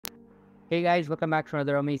Hey guys, welcome back to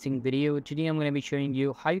another amazing video. Today I'm going to be showing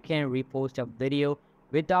you how you can repost a video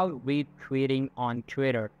without retweeting on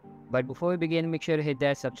Twitter. But before we begin, make sure to hit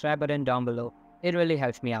that subscribe button down below. It really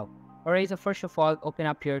helps me out. Alright, so first of all, open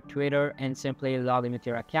up your Twitter and simply log in with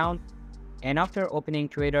your account. And after opening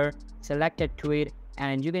Twitter, select a tweet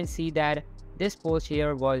and you can see that this post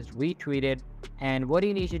here was retweeted. And what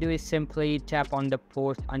you need to do is simply tap on the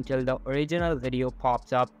post until the original video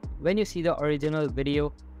pops up. When you see the original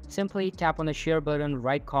video, simply tap on the share button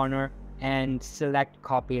right corner and select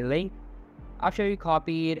copy link. After you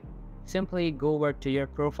copy it, simply go over to your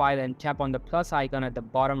profile and tap on the plus icon at the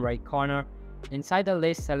bottom right corner. Inside the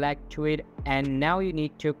list, select tweet, and now you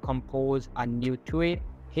need to compose a new tweet.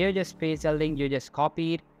 Here just paste the link you just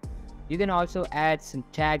copied. You can also add some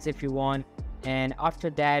tags if you want, and after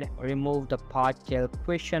that remove the partial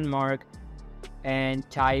question mark and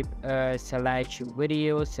type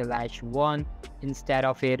 /video/1 instead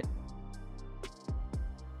of it.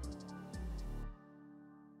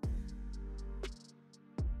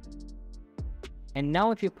 And now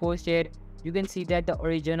if you post it, you can see that the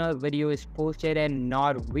original video is posted and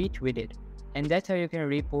not retweeted. And that's how you can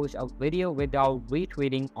repost a video without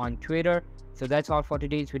retweeting on Twitter. So that's all for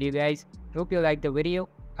today's video, guys. Hope you liked the video.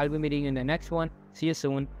 I'll be meeting you in the next one. See you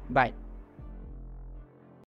soon. Bye.